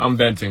I'm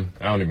venting.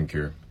 I don't even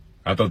care.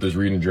 I thought this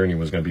reading journey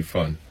was going to be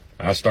fun.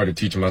 I started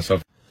teaching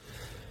myself.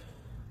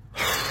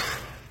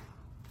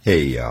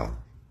 Hey, y'all.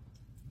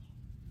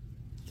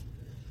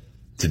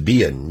 To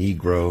be a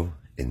Negro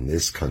in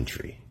this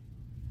country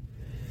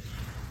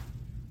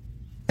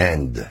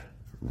and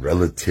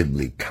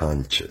relatively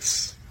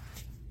conscious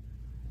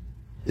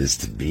is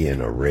to be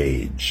in a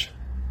rage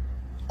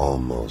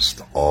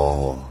almost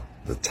all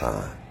the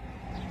time.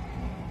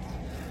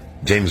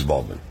 James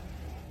Baldwin.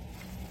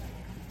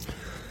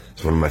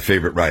 He's one of my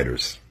favorite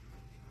writers.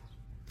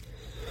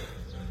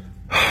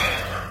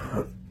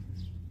 I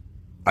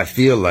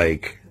feel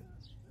like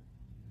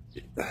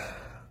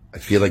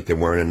there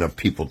weren't enough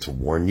people to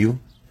warn you,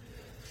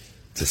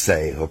 to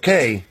say,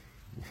 okay.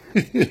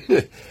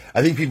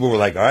 I think people were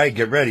like, all right,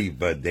 get ready,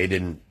 but they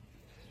didn't,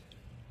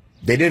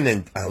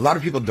 a lot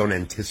of people don't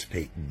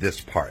anticipate this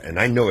part, and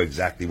I know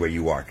exactly where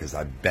you are because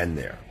I've been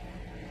there.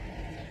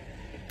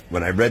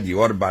 When I read the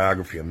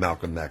autobiography of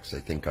Malcolm X, I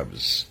think I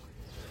was,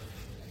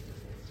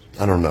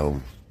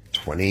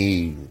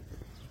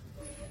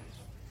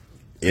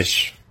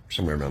 20-ish,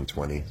 somewhere around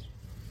 20.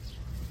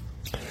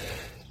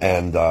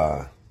 And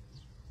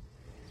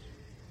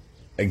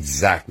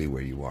exactly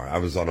where you are. I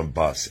was on a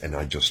bus and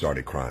I just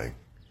started crying.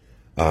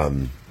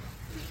 I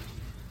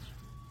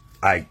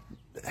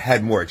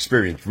had more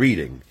experience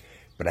reading,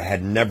 but I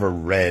had never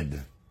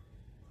read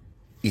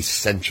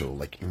essential,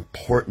 like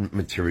important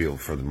material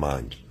for the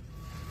mind.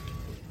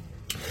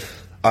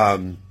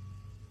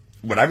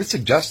 What I would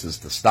suggest is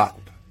to stop.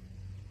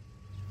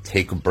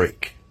 Take a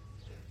break.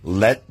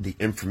 Let the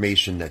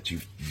information that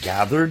you've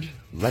gathered,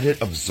 let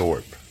it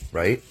absorb,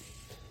 right?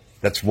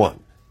 That's one.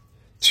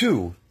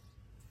 Two,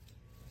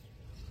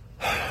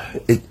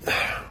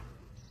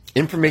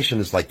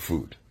 information is like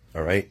food,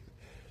 all right?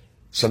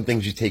 Some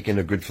things you take in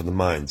are good for the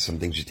mind. Some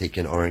things you take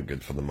in aren't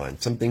good for the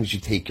mind. Some things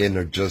you take in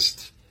are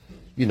just,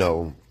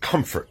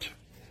 comfort.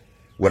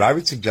 What I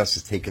would suggest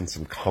is taking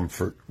some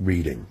comfort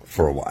reading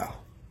for a while.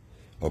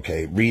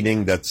 Okay,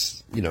 reading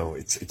that's,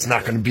 it's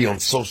not going to be on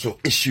social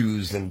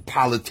issues and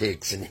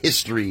politics and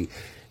history.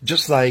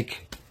 Just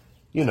like,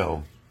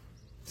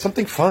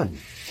 something fun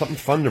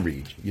to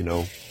read,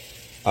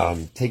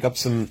 take up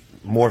some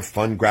more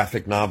fun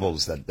graphic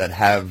novels that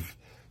have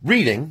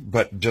reading,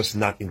 but just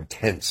not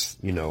intense,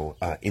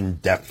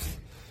 in-depth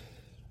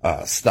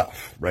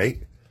stuff,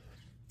 right?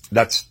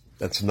 That's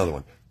another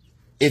one.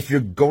 If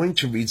you're going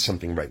to read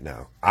something right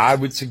now, I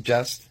would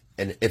suggest,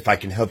 and if I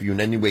can help you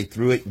in any way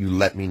through it, you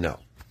let me know.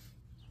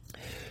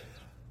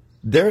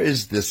 There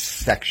is this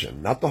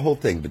section, not the whole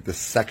thing, but this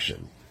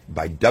section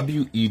by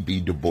W.E.B.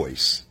 Du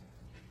Bois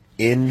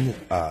in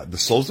The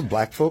Souls of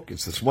Black Folk.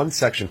 It's this one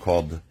section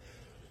called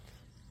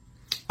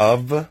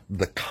Of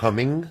the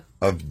Coming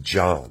of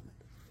John.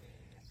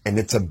 And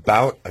it's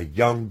about a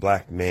young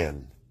black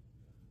man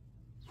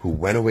who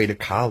went away to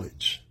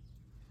college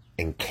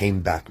and came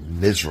back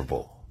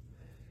miserable.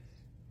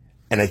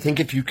 And I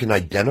think if you can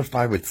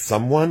identify with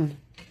someone,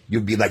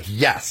 you'll be like,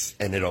 yes,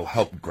 and it'll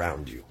help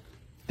ground you.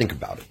 Think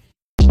about it.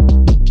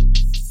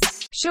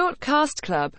 Short Cast Club